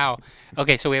 Yes, how?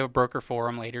 Okay, so we have a broker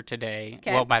forum later today.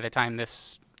 Okay. Well, by the time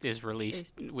this is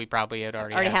released, we probably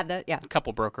already had that. Yeah, a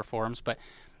couple broker forums, but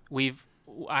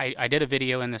I did a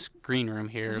video in this green room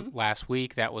here last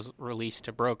week that was released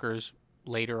to brokers.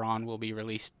 Later on will be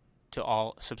released to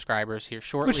all subscribers here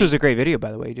shortly. Which was a great video,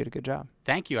 by the way. You did a good job.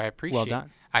 Thank you. I appreciate it. Well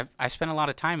done. I spent a lot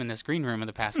of time in this green room in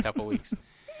the past couple weeks.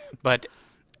 But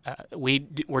we're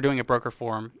doing a broker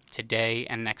forum today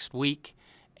and next week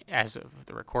as of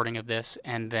the recording of this.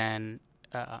 And then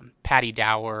Patty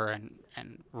Dower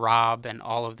and Rob and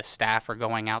all of the staff are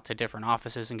going out to different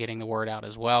offices and getting the word out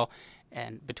as well.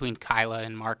 And between Kyla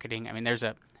and marketing, I mean, there's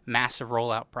a massive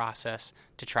rollout process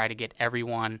to try to get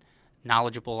everyone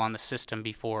knowledgeable on the system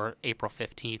before April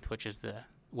 15th, which is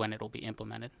when it'll be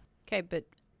implemented. Okay, but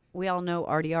we all know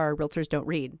RDR, realtors don't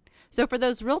read. So for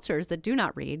those realtors that do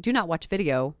not read, do not watch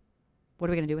video, what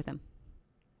are we going to do with them?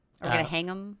 Are we going to hang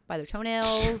them by their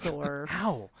toenails or?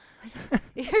 How?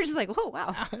 You're just like, oh,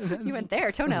 wow. You went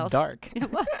there, toenails. Dark.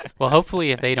 It was. Well,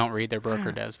 hopefully if they don't read, their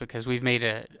broker does, because we've made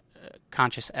a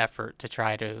conscious effort to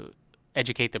try to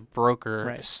educate the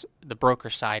broker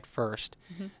side first,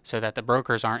 so that the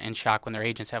brokers aren't in shock when their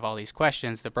agents have all these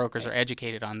questions. The brokers are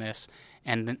educated on this,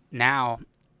 and now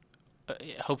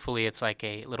hopefully it's like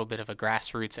a little bit of a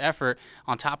grassroots effort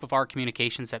on top of our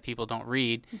communications that people don't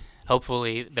read.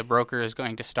 Hopefully the broker is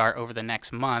going to start over the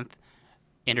next month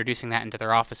introducing that into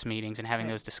their office meetings and having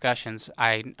those discussions.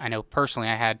 I know personally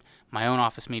I had my own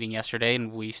office meeting yesterday,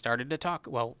 and we started to talk.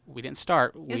 Well, we didn't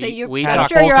start. We I'm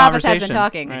talked. sure your office has been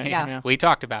talking. Right. Yeah. We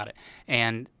talked about it.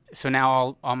 And so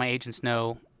now all my agents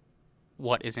know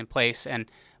what is in place,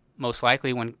 and most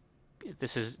likely when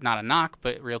this is not a knock,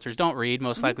 but realtors don't read.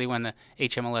 Most likely when the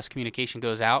HMLS communication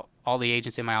goes out, all the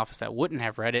agents in my office that wouldn't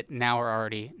have read it now are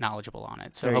already knowledgeable on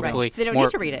it. So hopefully, so they don't need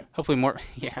to read it. Hopefully more,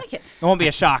 yeah. I like it. It won't be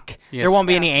a shock. Yes. There won't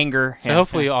be any anger. So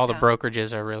hopefully all the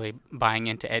brokerages are really buying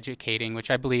into educating,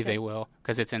 which I believe they will,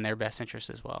 because it's in their best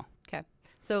interest as well. Okay.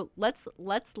 So let's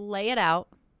lay it out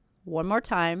one more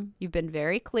time. You've been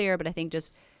very clear, but I think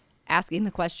just asking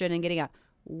the question and getting out,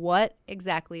 what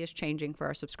exactly is changing for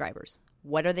our subscribers?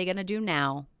 What are they going to do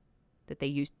now that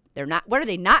what are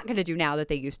they not going to do now that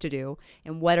they used to do?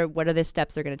 And what are the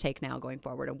steps they're going to take now going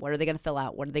forward? And what are they going to fill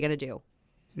out? What are they going to do?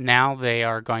 Now they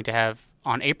are going to have,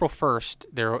 on April 1st,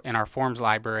 there in our forms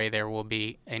library, there will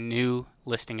be a new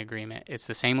listing agreement. It's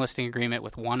the same listing agreement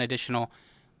with one additional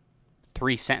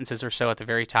 3 sentences or so at the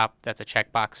very top. That's a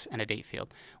checkbox and a date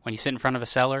field. When you sit in front of a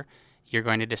seller, you're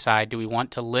going to decide, do we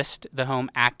want to list the home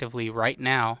actively right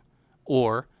now,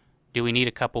 or do we need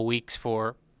a couple weeks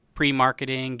for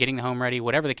pre-marketing, getting the home ready,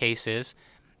 whatever the case is?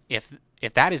 If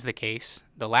that is the case,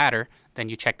 the latter, then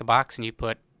you check the box and you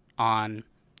put on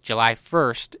July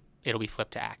 1st, it'll be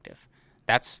flipped to active.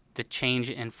 That's the change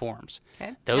in forms.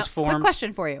 Okay. Those forms. Quick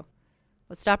question for you.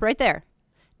 Let's stop right there.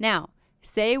 Now,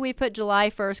 say we put July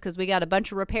 1st because we got a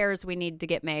bunch of repairs we need to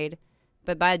get made,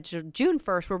 but by June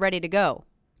 1st, we're ready to go.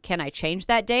 Can I change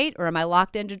that date, or am I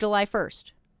locked into July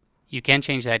 1st? You can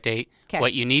change that date. Okay.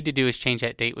 What you need to do is change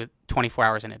that date with 24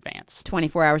 hours in advance.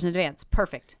 24 hours in advance.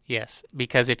 Perfect. Yes,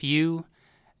 because if you,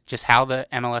 just how the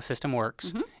MLS system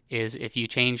works, is if you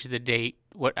change the date,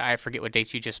 I forget what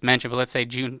dates you just mentioned, but let's say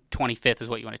June 25th is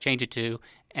what you want to change it to,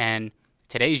 and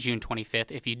today's June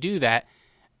 25th. If you do that,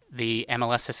 the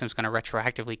MLS system is going to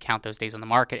retroactively count those days on the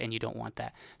market, and you don't want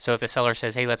that. So if the seller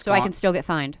says, hey, let's go So I can still get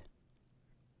fined?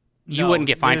 You wouldn't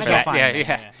get fined for that.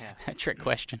 Yeah. Trick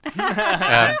question.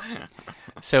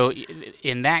 So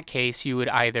in that case, you would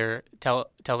either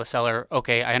tell the seller,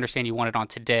 okay, I understand you want it on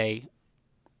today.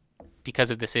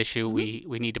 Because of this issue, we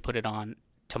need to put it on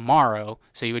tomorrow.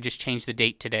 So you would just change the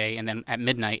date today, and then at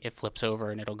midnight it flips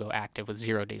over and it'll go active with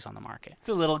 0 days on the market. It's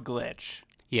a little glitch.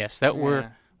 Yes,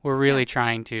 we're we're really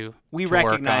trying to. We to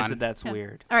recognize that that's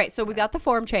weird. All right, so we got the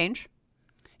form change.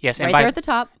 Yes, right there at the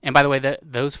top. And by the way,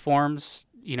 those forms,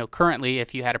 currently,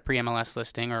 if you had a pre-MLS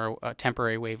listing or a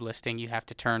temporary waive listing, you have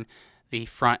to turn the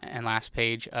front and last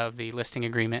page of the listing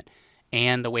agreement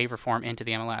and the waiver form into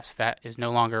the MLS. That is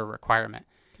no longer a requirement.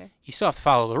 Okay. You still have to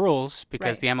follow the rules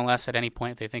because the MLS, at any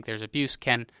point, if they think there's abuse,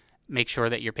 can make sure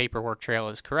that your paperwork trail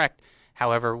is correct.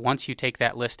 However, once you take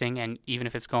that listing, and even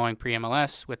if it's going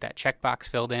pre-MLS with that checkbox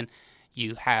filled in,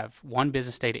 you have 1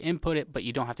 business day to input it, but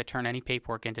you don't have to turn any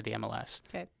paperwork into the MLS.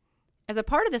 Okay. As a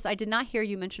part of this, I did not hear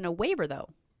you mention a waiver, though.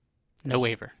 No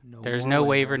waiver. There's no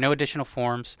waiver, no additional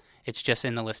forms. It's just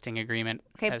in the listing agreement.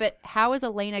 Okay, but how is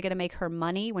Elena going to make her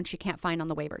money when she can't find on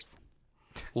the waivers?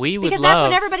 We would because that's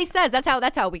what everybody says. That's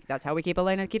how we keep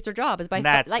Elena keeps her job is by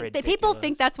people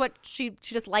think that's what she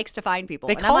just likes to find people.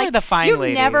 They call her the fine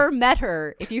lady. You've never met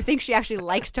her if you think she actually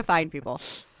likes to find people.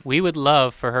 We would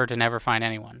love for her to never find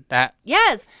anyone.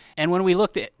 Yes. And when we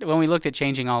looked at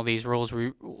changing all these rules,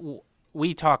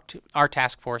 we talked. Our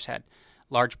task force had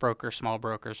large brokers, small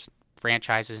brokers,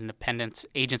 franchises, independents,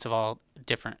 agents of all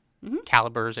different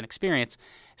calibers and experience.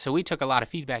 So we took a lot of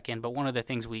feedback in, but one of the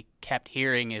things we kept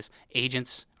hearing is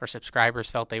agents or subscribers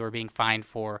felt they were being fined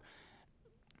for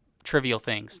trivial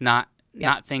things, not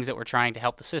things that were trying to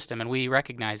help the system, and we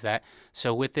recognize that.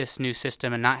 So with this new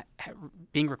system and not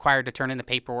being required to turn in the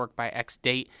paperwork by X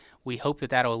date, we hope that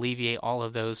that'll alleviate all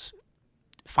of those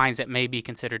fines that may be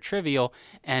considered trivial,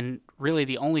 and really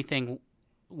the only thing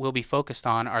we'll be focused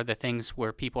on are the things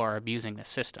where people are abusing the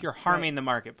system. You're harming the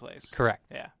marketplace. Correct.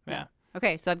 Yeah.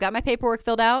 Okay, so I've got my paperwork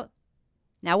filled out.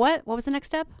 Now what? What was the next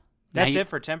step? That's it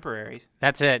for temporary.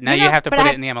 That's it. Now you have to put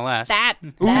it in the MLS. That.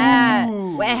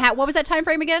 What was that time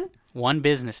frame again? 1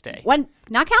 business day.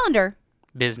 Not calendar.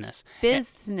 Business.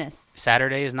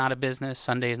 Saturday is not a business.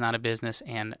 Sunday is not a business,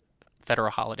 and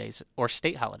federal holidays or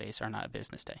state holidays are not a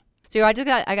business day. So I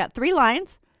got 3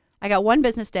 lines. I got 1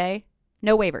 business day.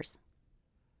 No waivers.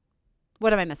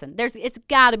 What am I missing? It's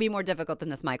got to be more difficult than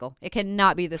this, Michael. It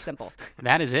cannot be this simple.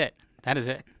 That is it.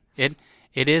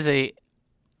 It is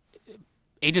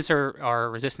agents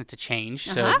are resistant to change.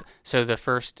 So the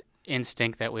first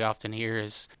instinct that we often hear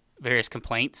is various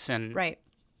complaints and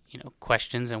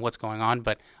questions and what's going on.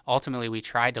 But ultimately, we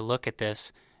tried to look at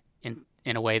this in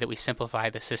a way that we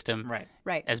simplify the system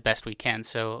as best we can.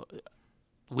 So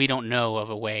we don't know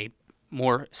of a way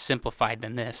more simplified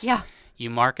than this. Yeah. You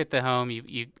market the home,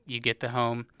 you get the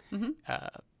home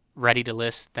ready to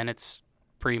list, then it's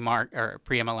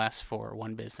pre-MLS for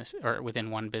 1 business or within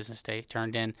 1 business day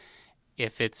turned in.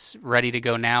 If it's ready to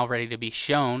go now, ready to be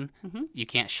shown, you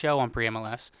can't show on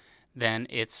pre-MLS, then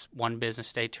it's 1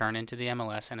 business day turn into the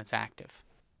MLS and it's active.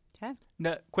 Okay.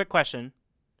 No, quick question.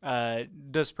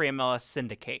 Does pre-MLS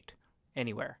syndicate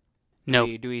anywhere? No.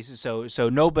 So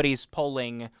nobody's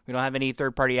polling, we don't have any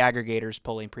third-party aggregators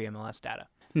polling pre-MLS data.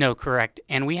 No, correct.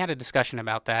 And we had a discussion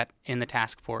about that in the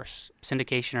task force,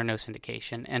 syndication or no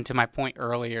syndication. And to my point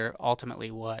earlier,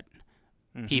 ultimately what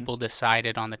people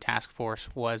decided on the task force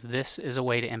was this is a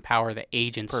way to empower the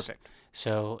agents. Perfect.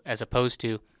 So as opposed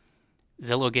to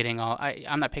Zillow getting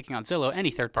I'm not picking on Zillow,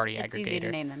 any third-party aggregator. It's easy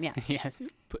to name them,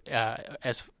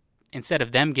 yes. Instead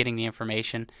of them getting the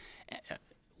information,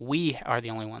 we are the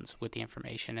only ones with the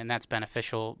information, and that's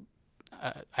beneficial,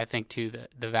 I think, to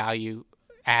the value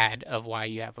add of why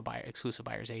you have a exclusive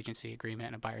buyer's agency agreement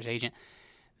and a buyer's agent.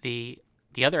 The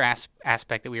other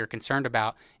aspect that we were concerned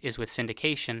about is with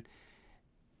syndication.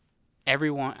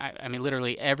 Everyone,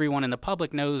 literally everyone in the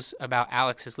public knows about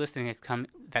Alex's listing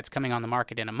that's coming on the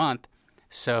market in a month.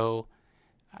 So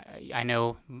I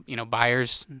know,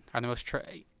 buyers are the most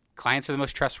clients are the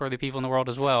most trustworthy people in the world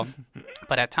as well.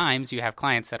 But at times you have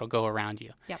clients that'll go around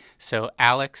you. Yep. So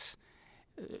Alex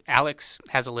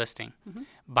has a listing.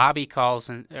 Bobby calls,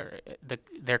 and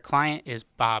their client is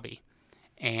Bobby.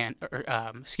 And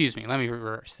excuse me, let me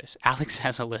reverse this. Alex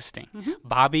has a listing.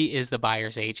 Bobby is the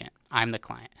buyer's agent. I'm the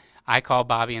client. I call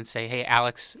Bobby and say, hey,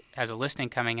 Alex has a listing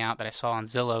coming out that I saw on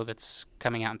Zillow that's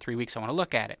coming out in 3 weeks. I want to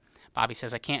look at it. Bobby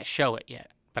says, I can't show it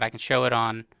yet, but I can show it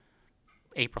on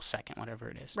April 2nd, whatever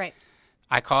it is. Right.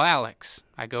 I call Alex.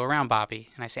 I go around Bobby,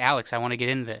 and I say, Alex, I want to get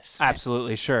into this.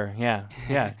 Absolutely, sure. Yeah.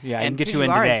 I can get you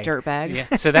in today. You are a dirtbag.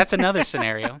 Yeah. So that's another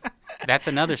scenario.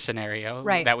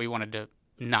 That we wanted to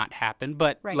not happen.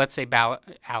 But let's say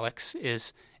Alex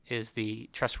is the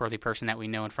trustworthy person that we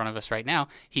know in front of us right now.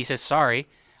 He says, sorry,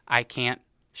 I can't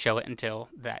show it until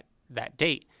that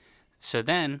date. So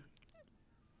then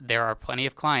there are plenty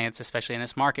of clients, especially in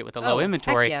this market with a low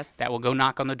inventory, that will go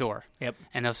knock on the door. Yep.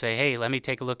 And they'll say, hey, let me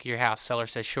take a look at your house. Seller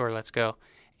says, sure, let's go.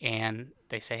 And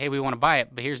they say, hey, we want to buy it,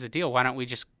 but here's the deal. Why don't we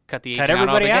just cut the agent out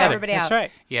altogether. Everybody That's out.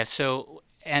 right. Yeah, so,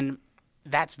 and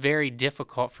that's very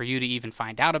difficult for you to even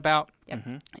find out about.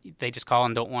 Yep. They just call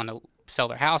and don't want to sell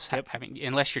their house. Yep. I mean,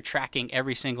 unless you're tracking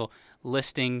every single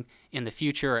listing in the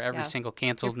future or every single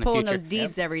canceled in the pulling future. those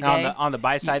deeds every day. On the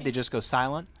buy side, they just go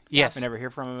silent. Yes. We never hear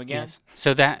from them again. Yes.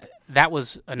 So that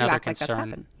was another concern.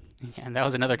 Like yeah, and that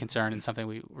was another concern and something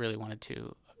we really wanted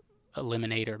to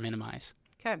eliminate or minimize.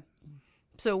 Okay.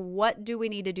 So what do we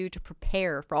need to do to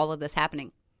prepare for all of this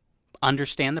happening?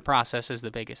 Understand the process is the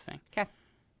biggest thing. Okay.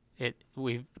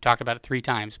 We've talked about it 3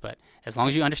 times, but as long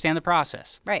as you understand the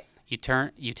process, right? You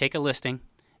take a listing,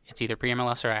 it's either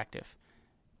pre-MLS or active.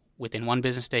 Within 1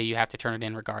 business day, you have to turn it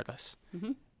in regardless.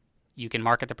 Mm-hmm. You can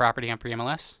market the property on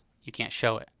pre-MLS. You can't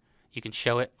show it. You can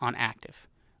show it on active.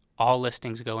 All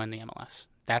listings go in the MLS.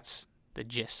 That's the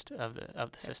gist of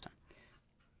the system.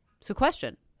 So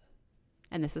question,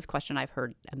 and this is a question I've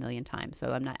heard a million times,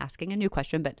 so I'm not asking a new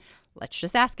question, but let's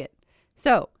just ask it.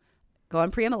 So go on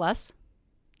pre-MLS.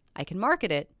 I can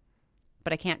market it,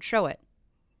 but I can't show it.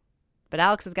 But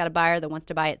Alex has got a buyer that wants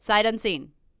to buy it sight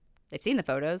unseen. They've seen the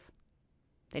photos.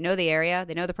 They know the area.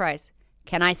 They know the price.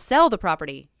 Can I sell the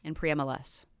property in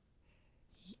pre-MLS?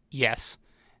 Yes.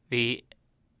 The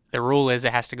rule is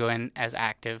it has to go in as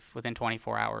active within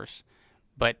 24 hours.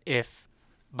 But if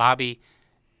Bobby,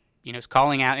 is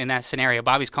calling out in that scenario,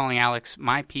 Bobby's calling Alex,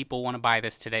 my people want to buy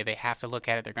this today. They have to look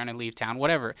at it. They're going to leave town,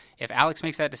 whatever. If Alex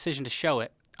makes that decision to show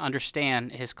it,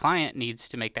 understand his client needs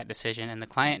to make that decision, and the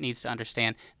client needs to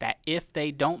understand that if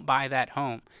they don't buy that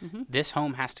home, this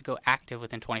home has to go active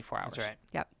within 24 hours. That's right.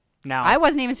 Yep. Now, I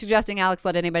wasn't even suggesting Alex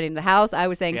let anybody in the house. I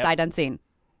was saying sight unseen.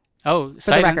 Oh,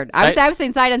 for the record, I was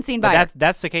saying sight unseen buyer.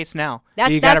 That's the case now.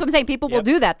 That's what I'm saying. People will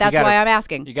do that. That's why I'm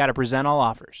asking. You got to present all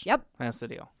offers. Yep. That's the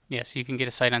deal. Yes, you can get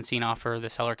a sight unseen offer. The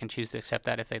seller can choose to accept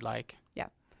that if they'd like. Yeah.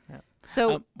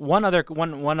 So one other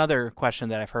question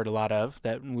that I've heard a lot of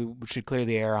that we should clear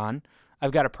the air on.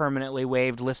 I've got a permanently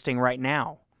waived listing right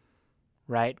now,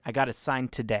 right? I got it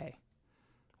signed today.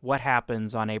 What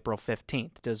happens on April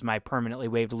 15th? Does my permanently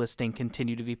waived listing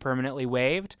continue to be permanently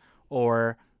waived,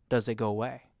 or does it go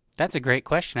away? That's a great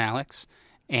question, Alex.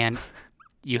 And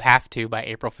you have to, by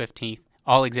April 15th,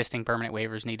 all existing permanent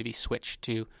waivers need to be switched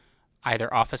to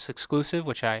either office exclusive,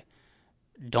 which I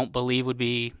don't believe would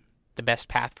be the best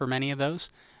path for many of those,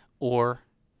 or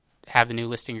have the new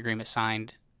listing agreement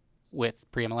signed with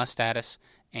pre-MLS status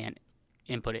and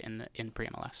input it in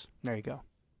pre-MLS. There you go.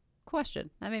 Question.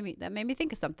 That made me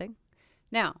think of something.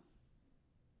 Now,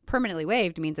 permanently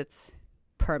waived means it's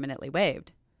permanently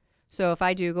waived. So if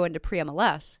I do go into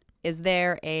pre-MLS, is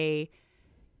there a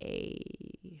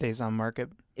days on market?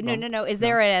 No. Is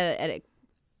there a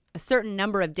certain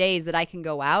number of days that I can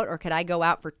go out, or could I go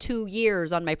out for 2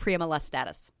 years on my pre-MLS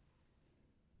status?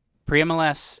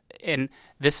 Pre-MLS, and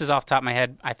this is off the top of my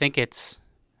head, I think it's,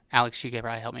 Alex, you could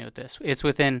probably help me with this. It's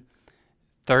within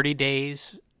 30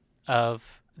 days of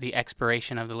the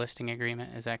expiration of the listing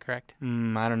agreement. Is that correct?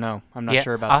 I don't know. I'm not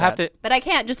sure about that. Have to. But I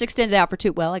can't just extend it out for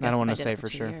 2. Well, I guess I don't want to say say for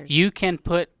sure. Years. You can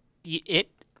put it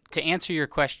to answer your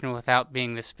question without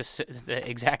being the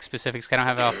exact specifics. I don't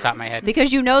have it off the top of my head.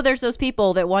 Because there's those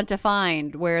people that want to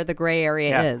find where the gray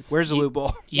area is. Where's the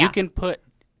loophole? You can put,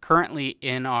 currently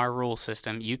in our rule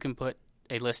system, you can put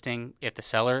a listing, if the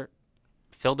seller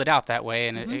filled it out that way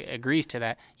and it agrees to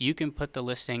that, you can put the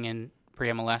listing in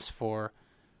pre-MLS for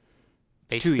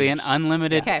basically an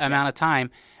unlimited amount of time.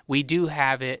 We do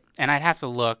have it, and I'd have to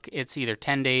look, it's either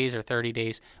 10 days or 30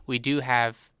 days. We do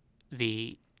have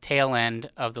the tail end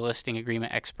of the listing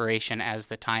agreement expiration as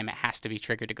the time it has to be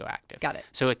triggered to go active. Got it.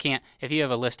 So it can't, if you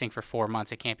have a listing for 4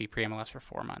 months, it can't be pre-MLS for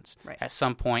 4 months. Right. At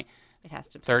some point, it has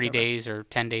to 30 days or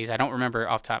 10 days. I don't remember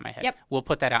off the top of my head. Yep. We'll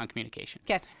put that out in communication.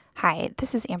 Okay. Hi,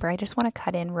 this is Amber. I just want to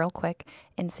cut in real quick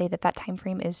and say that time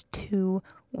frame is 2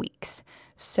 weeks.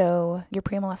 So your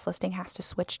pre-MLS listing has to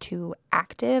switch to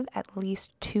active at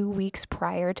least 2 weeks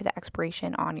prior to the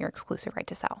expiration on your exclusive right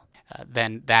to sell.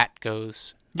 Then that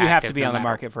goes. You have to be on the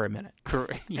market for a minute.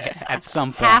 Correct. Yeah, at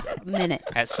some point. Half minute.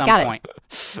 At some Got point.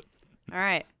 All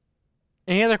right.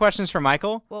 Any other questions for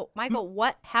Michael? Well, Michael,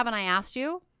 what haven't I asked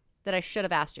you that I should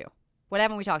have asked you? What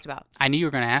haven't we talked about? I knew you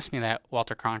were going to ask me that,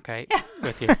 Walter Cronkite,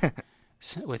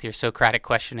 with your Socratic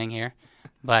questioning here.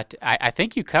 But I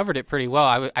think you covered it pretty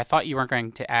well. I thought you weren't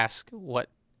going to ask what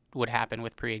would happen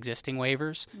with pre-existing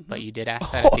waivers, but you did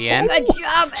ask that at the end. Good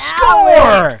job, Score!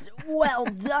 Alex. Well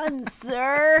done,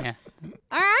 sir. Yeah.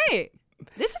 All right.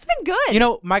 This has been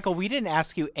good. Michael, we didn't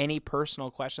ask you any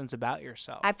personal questions about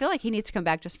yourself. I feel like he needs to come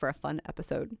back just for a fun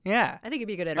episode. Yeah. I think it'd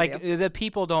be a good interview. Like, the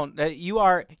people don't, you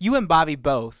and Bobby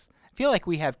both, I feel like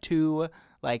we have two,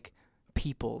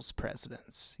 people's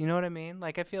presidents. You know what I mean?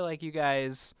 Like, I feel like you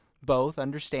guys both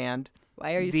understand.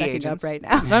 Why are you the sucking agents. up right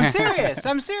now?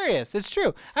 I'm serious. It's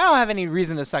true. I don't have any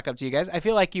reason to suck up to you guys. I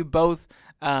feel like you both.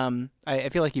 I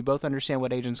feel like you both understand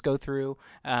what agents go through.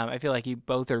 I feel like you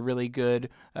both are really good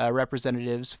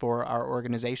representatives for our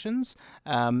organizations,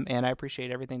 and I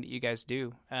appreciate everything that you guys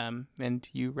do. And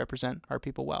you represent our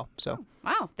people well. So,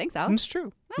 wow, thanks, Alex. It's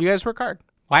true. You guys work hard.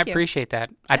 Well, I appreciate that.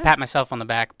 I'd pat myself on the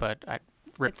back, but I'd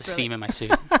rip the seam in my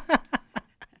suit.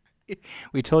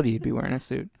 We told you you'd be wearing a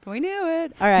suit. We knew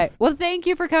it. All right. Well, thank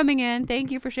you for coming in.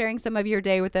 Thank you for sharing some of your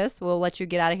day with us. We'll let you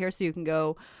get out of here so you can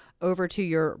go over to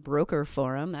your broker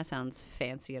forum. That sounds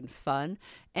fancy and fun.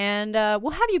 And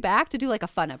we'll have you back to do like a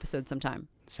fun episode sometime.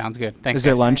 Sounds good. Thanks. Is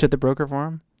there lunch at the broker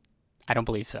forum? I don't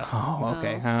believe so. Oh,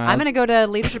 okay. I'm going to go to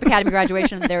Leadership Academy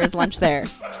graduation. There is lunch there.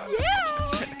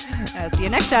 Yeah. See you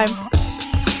next time.